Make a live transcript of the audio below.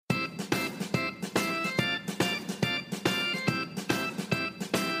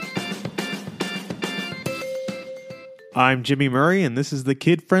I'm Jimmy Murray, and this is the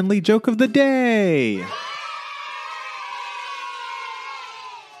kid-friendly joke of the day.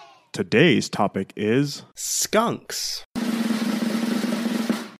 Today's topic is skunks.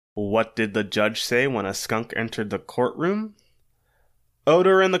 What did the judge say when a skunk entered the courtroom?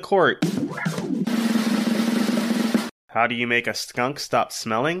 Odor in the court. How do you make a skunk stop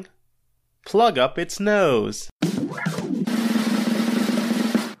smelling? Plug up its nose.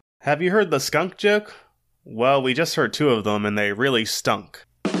 Have you heard the skunk joke? Well, we just heard 2 of them and they really stunk.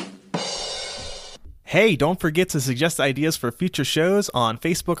 Hey, don't forget to suggest ideas for future shows on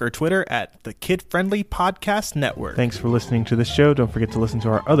Facebook or Twitter at the Kid Friendly Podcast Network. Thanks for listening to the show. Don't forget to listen to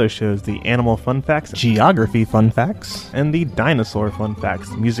our other shows, the Animal Fun Facts, Geography Fun Facts, and the Dinosaur Fun Facts.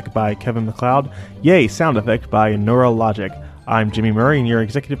 Music by Kevin MacLeod. Yay, sound effect by Neurologic. I'm Jimmy Murray, and your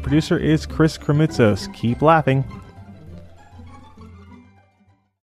executive producer is Chris Kremitzos. Keep laughing.